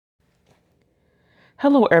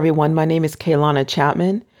Hello, everyone. My name is Kaylana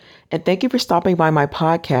Chapman, and thank you for stopping by my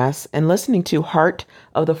podcast and listening to Heart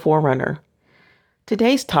of the Forerunner.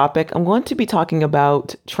 Today's topic, I'm going to be talking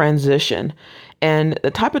about transition. And the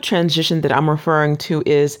type of transition that I'm referring to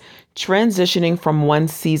is transitioning from one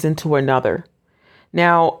season to another.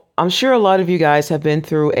 Now, I'm sure a lot of you guys have been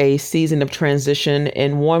through a season of transition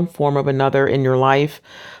in one form or another in your life.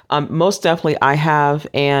 Most definitely I have,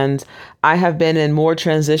 and I have been in more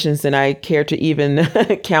transitions than I care to even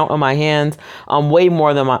count on my hands, way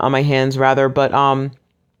more than on my hands rather. But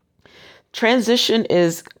transition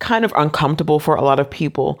is kind of uncomfortable for a lot of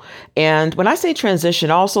people. And when I say transition,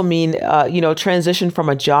 I also mean, transition from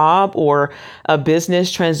a job or a business,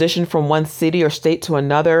 transition from one city or state to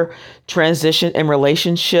another, transition in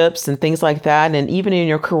relationships and things like that. And even in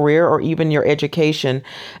your career or even your education.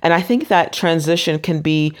 And I think that transition can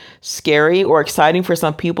be scary or exciting for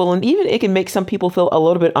some people. And even it can make some people feel a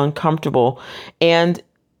little bit uncomfortable. And,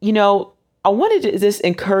 I wanted to just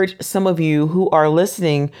encourage some of you who are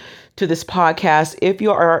listening to this podcast, if you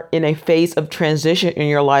are in a phase of transition in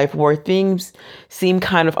your life where things seem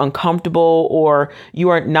kind of uncomfortable or you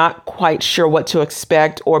are not quite sure what to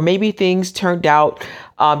expect, or maybe things turned out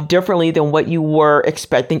differently than what you were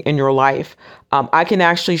expecting in your life. I can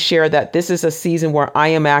actually share that this is a season where I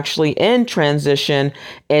am actually in transition,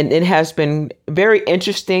 and it has been very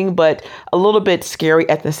interesting, but a little bit scary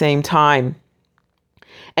at the same time.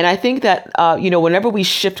 And I think that, whenever we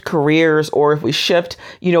shift careers or if we shift,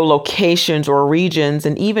 locations or regions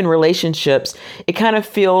and even relationships, it kind of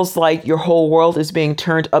feels like your whole world is being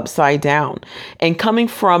turned upside down. And coming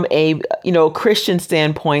from a, Christian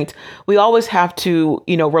standpoint, we always have to,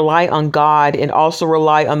 rely on God and also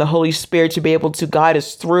rely on the Holy Spirit to be able to guide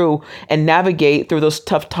us through and navigate through those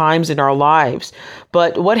tough times in our lives.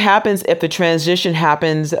 But what happens if the transition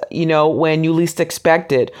happens, when you least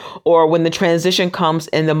expect it, or when the transition comes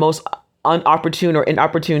in the most unopportune or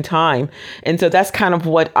inopportune time? And so that's kind of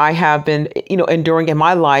what I have been, enduring in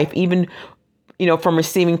my life, even, from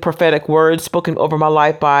receiving prophetic words spoken over my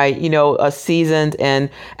life by, a seasoned and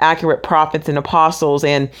accurate prophets and apostles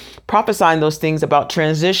and prophesying those things about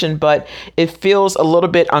transition. But it feels a little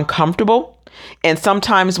bit uncomfortable. And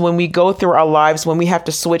sometimes when we go through our lives, when we have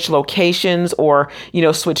to switch locations or,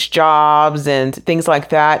 switch jobs and things like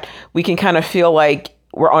that, we can kind of feel like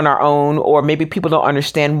we're on our own, or maybe people don't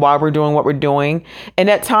understand why we're doing what we're doing. And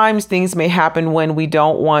at times things may happen when we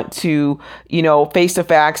don't want to, face the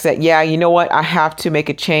facts that, I have to make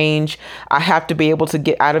a change. I have to be able to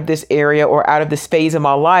get out of this area or out of this phase of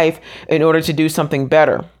my life in order to do something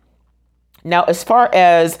better. Now, as far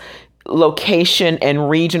as location and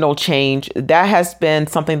regional change, that has been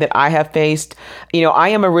something that I have faced. I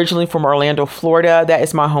am originally from Orlando, Florida. That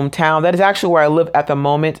is my hometown. That is actually where I live at the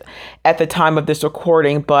moment, at the time of this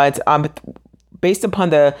recording. But based upon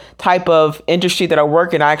the type of industry that I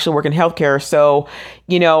work in, I actually work in healthcare. So,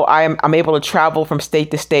 I'm able to travel from state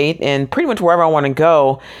to state and pretty much wherever I want to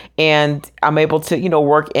go. And I'm able to,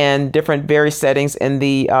 work in different various settings in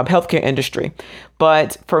the healthcare industry.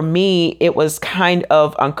 But for me, it was kind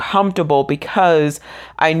of uncomfortable because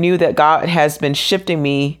I knew that God has been shifting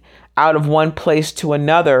me out of one place to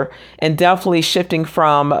another, and definitely shifting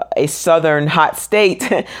from a southern hot state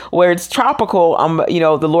where it's tropical.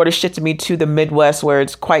 The Lord has shifted me to the Midwest where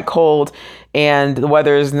it's quite cold and the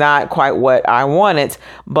weather is not quite what I wanted.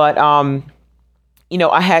 But,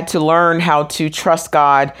 I had to learn how to trust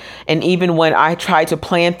God. And even when I try to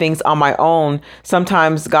plan things on my own,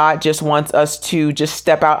 sometimes God just wants us to just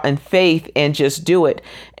step out in faith and just do it.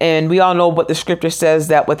 And we all know what the scripture says,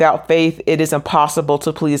 that without faith, it is impossible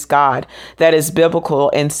to please God. That is biblical.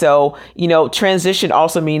 And so, transition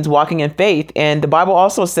also means walking in faith. And the Bible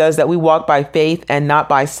also says that we walk by faith and not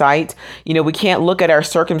by sight. We can't look at our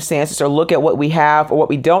circumstances or look at what we have or what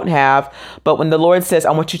we don't have. But when the Lord says,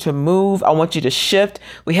 I want you to move, I want you to shift,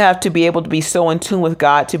 we have to be able to be so in tune with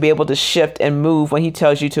God to be able to shift and move when he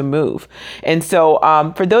tells you to move. And so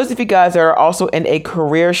for those of you guys that are also in a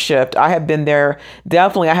career shift, I have been there.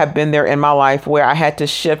 Definitely, I have been there in my life where I had to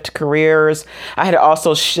shift careers. I had to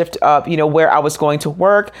also shift up, where I was going to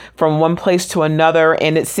work from one place to another.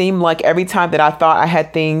 And it seemed like every time that I thought I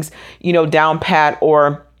had things, down pat,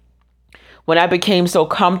 or when I became so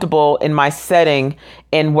comfortable in my setting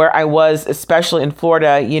and where I was, especially in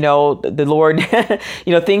Florida, the Lord,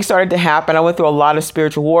 things started to happen. I went through a lot of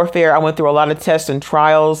spiritual warfare. I went through a lot of tests and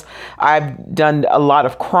trials. I've done a lot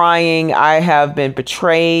of crying. I have been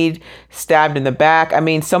betrayed, stabbed in the back.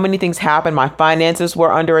 So many things happened. My finances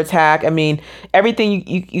were under attack. Everything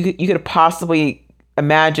you could possibly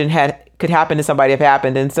imagine had could happen to somebody have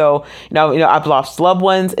happened. And so, I've lost loved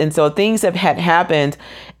ones. And so things have had happened.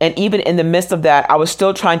 And even in the midst of that, I was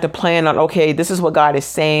still trying to plan on, okay, this is what God is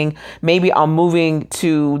saying. Maybe I'm moving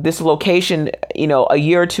to this location, a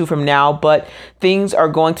year or two from now, but things are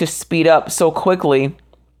going to speed up so quickly.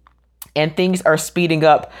 And things are speeding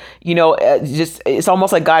up, it's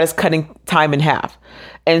almost like God is cutting time in half.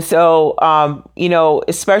 And so,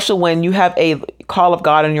 especially when you have a call of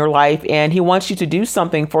God in your life and he wants you to do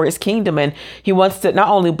something for his kingdom, and he wants to not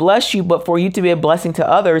only bless you, but for you to be a blessing to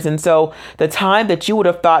others. And so the time that you would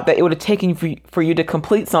have thought that it would have taken for you to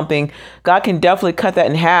complete something, God can definitely cut that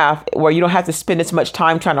in half, where you don't have to spend as much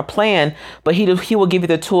time trying to plan, but he will give you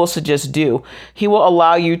the tools to just do. He will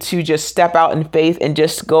allow you to just step out in faith and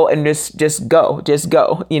just go and just go,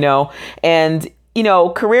 and,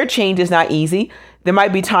 career change is not easy. There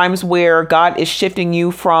might be times where God is shifting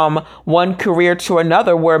you from one career to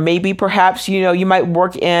another, where maybe perhaps, you might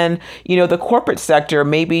work in, the corporate sector,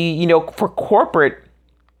 maybe, for corporate,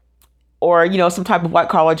 or, some type of white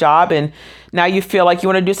collar job. And now you feel like you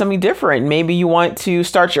want to do something different. Maybe you want to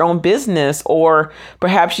start your own business, or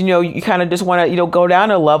perhaps, you kind of just want to, go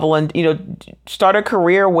down a level and, start a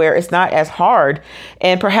career where it's not as hard.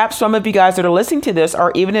 And perhaps some of you guys that are listening to this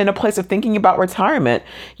are even in a place of thinking about retirement.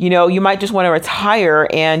 You might just want to retire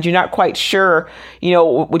and you're not quite sure,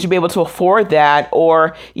 would you be able to afford that?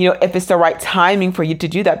 Or, if it's the right timing for you to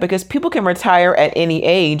do that, because people can retire at any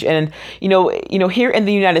age. And, here in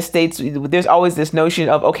the United States, there's always this notion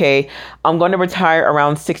of, okay, I'm going to retire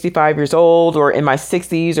around 65 years old, or in my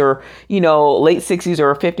 60s, or, late 60s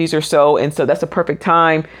or 50s or so. And so that's a perfect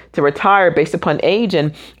time to retire based upon age.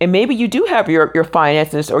 And maybe you do have your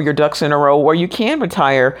finances or your ducks in a row where you can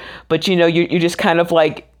retire, but, you're just kind of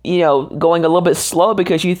like, going a little bit slow,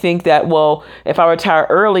 because you think that, well, if I retire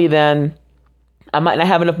early, then I might not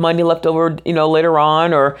have enough money left over, later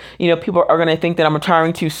on, or, people are going to think that I'm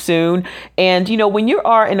retiring too soon. And, when you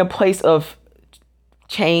are in a place of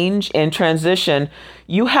change and transition,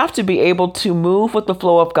 you have to be able to move with the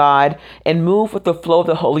flow of God and move with the flow of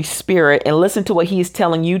the Holy Spirit and listen to what he is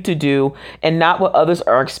telling you to do and not what others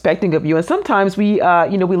are expecting of you. And sometimes we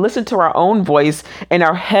listen to our own voice in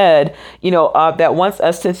our head, that wants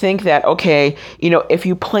us to think that, okay, if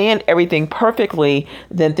you plan everything perfectly,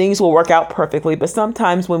 then things will work out perfectly. But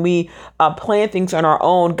sometimes when we plan things on our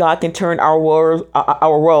own, God can turn our world,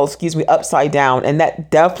 upside down. And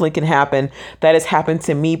that definitely can happen. That has happened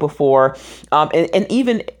to me before. And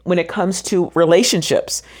even when it comes to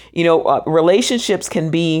relationships, relationships can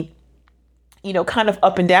be, kind of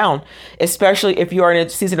up and down, especially if you are in a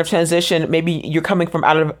season of transition. Maybe you're coming from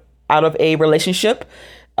out of a relationship.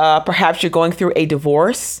 Perhaps you're going through a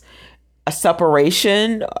divorce, a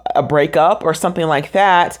separation, a breakup, or something like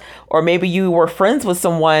that. Or maybe you were friends with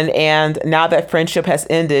someone and now that friendship has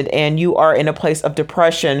ended and you are in a place of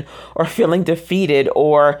depression or feeling defeated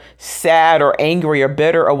or sad or angry or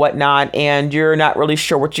bitter or whatnot, and you're not really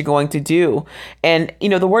sure what you're going to do. And,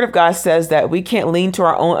 the Word of God says that we can't lean to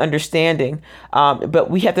our own understanding,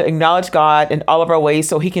 but we have to acknowledge God in all of our ways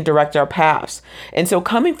so he can direct our paths. And so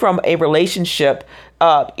coming from a relationship,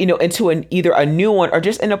 into either a new one or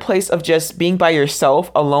just in a place of just being by yourself,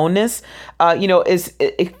 aloneness,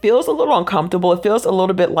 it feels a little uncomfortable. It feels a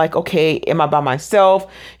little bit like, okay, am I by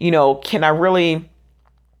myself? Can I really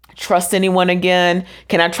trust anyone again?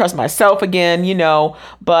 Can I trust myself again?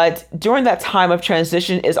 But during that time of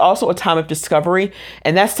transition is also a time of discovery.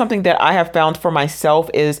 And that's something that I have found for myself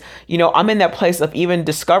is, I'm in that place of even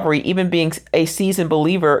discovery, even being a seasoned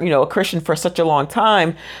believer, a Christian for such a long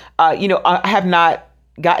time. I have not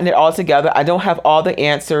gotten it all together. I don't have all the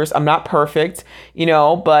answers. I'm not perfect,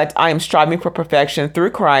 but I am striving for perfection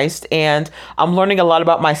through Christ. And I'm learning a lot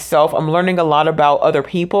about myself. I'm learning a lot about other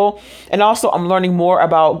people. And also I'm learning more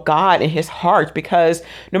about God and his heart, because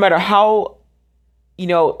no matter how,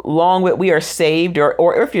 long we are saved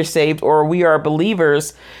or if you're saved or we are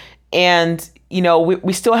believers, and,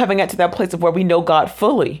 we still haven't got to that place of where we know God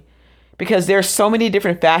fully, because there's so many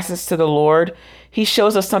different facets to the Lord. He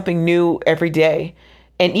shows us something new every day.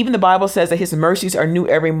 And even the Bible says that his mercies are new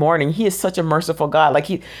every morning. He is such a merciful God.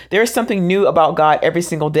 There is something new about God every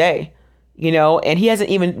single day, and he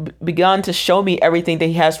hasn't even begun to show me everything that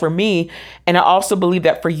he has for me. And I also believe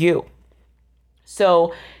that for you.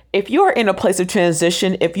 So if you are in a place of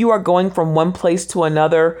transition, if you are going from one place to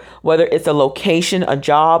another, whether it's a location, a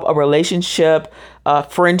job, a relationship,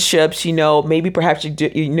 friendships, maybe perhaps you're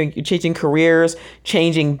changing careers,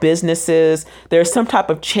 changing businesses, there's some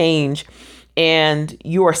type of change, and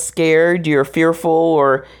you are scared, you're fearful,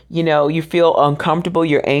 or, you feel uncomfortable,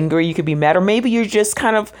 you're angry, you could be mad, or maybe you're just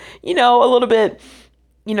kind of, a little bit,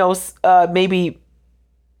 maybe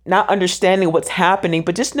not understanding what's happening,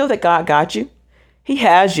 but just know that God got you. He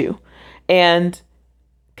has you. And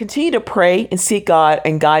continue to pray and seek God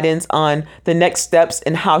and guidance on the next steps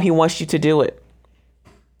and how He wants you to do it.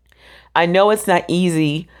 I know it's not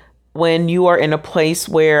easy when you are in a place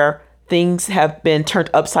where things have been turned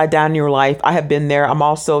upside down in your life. I have been there. I'm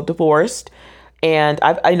also divorced, and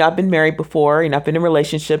I've been married before, and I've been in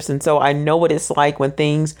relationships, and so I know what it's like when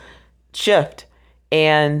things shift.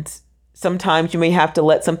 And sometimes you may have to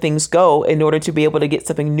let some things go in order to be able to get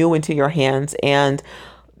something new into your hands. And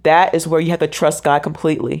that is where you have to trust God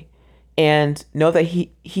completely and know that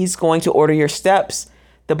He's going to order your steps.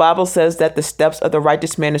 The Bible says that the steps of the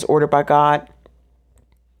righteous man is ordered by God.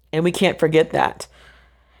 And we can't forget that.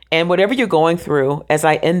 And whatever you're going through, as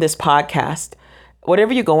I end this podcast,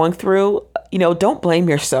 whatever you're going through, don't blame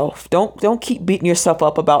yourself. Don't keep beating yourself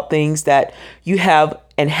up about things that you have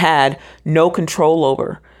and had no control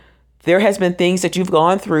over. There has been things that you've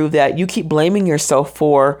gone through that you keep blaming yourself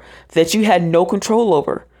for that you had no control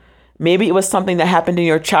over. Maybe it was something that happened in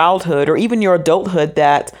your childhood or even your adulthood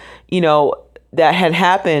that had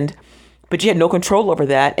happened, but you had no control over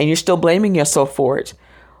that and you're still blaming yourself for it.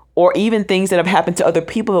 Or even things that have happened to other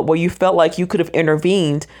people where you felt like you could have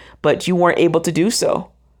intervened, but you weren't able to do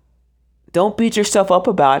so. Don't beat yourself up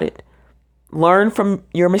about it. Learn from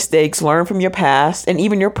your mistakes, learn from your past and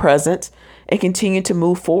even your present, and continue to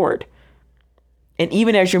move forward. And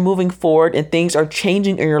even as you're moving forward and things are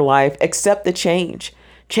changing in your life, accept the change.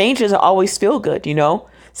 Change doesn't always feel good,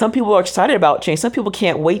 Some people are excited about change. Some people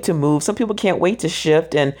can't wait to move. Some people can't wait to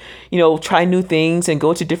shift and, try new things and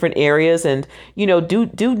go to different areas and,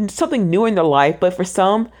 do something new in their life. But for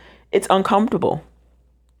some, it's uncomfortable.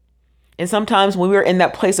 And sometimes when we're in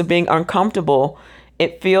that place of being uncomfortable,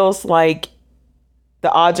 it feels like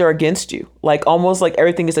the odds are against you, like almost like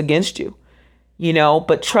everything is against you,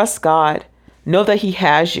 but trust God. Know that He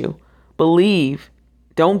has you. Believe.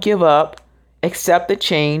 Don't give up. Accept the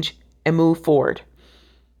change and move forward.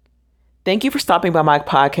 Thank you for stopping by my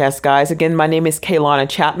podcast, guys. Again, my name is Kaylana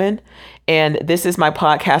Chapman, and this is my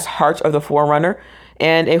podcast, Heart of the Forerunner.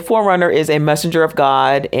 And a forerunner is a messenger of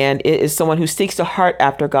God, and it is someone who seeks to heart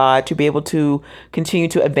after God to be able to continue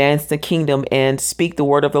to advance the kingdom and speak the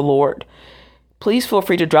word of the Lord. Please feel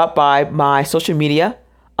free to drop by my social media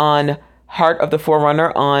on Heart of the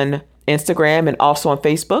Forerunner on Instagram and also on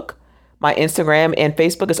Facebook. My Instagram and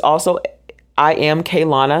Facebook is also I am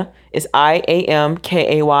Kaylana. It's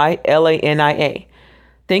IAMKAYLANIA.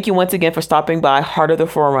 Thank you once again for stopping by Heart of the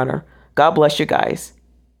Forerunner. God bless you guys.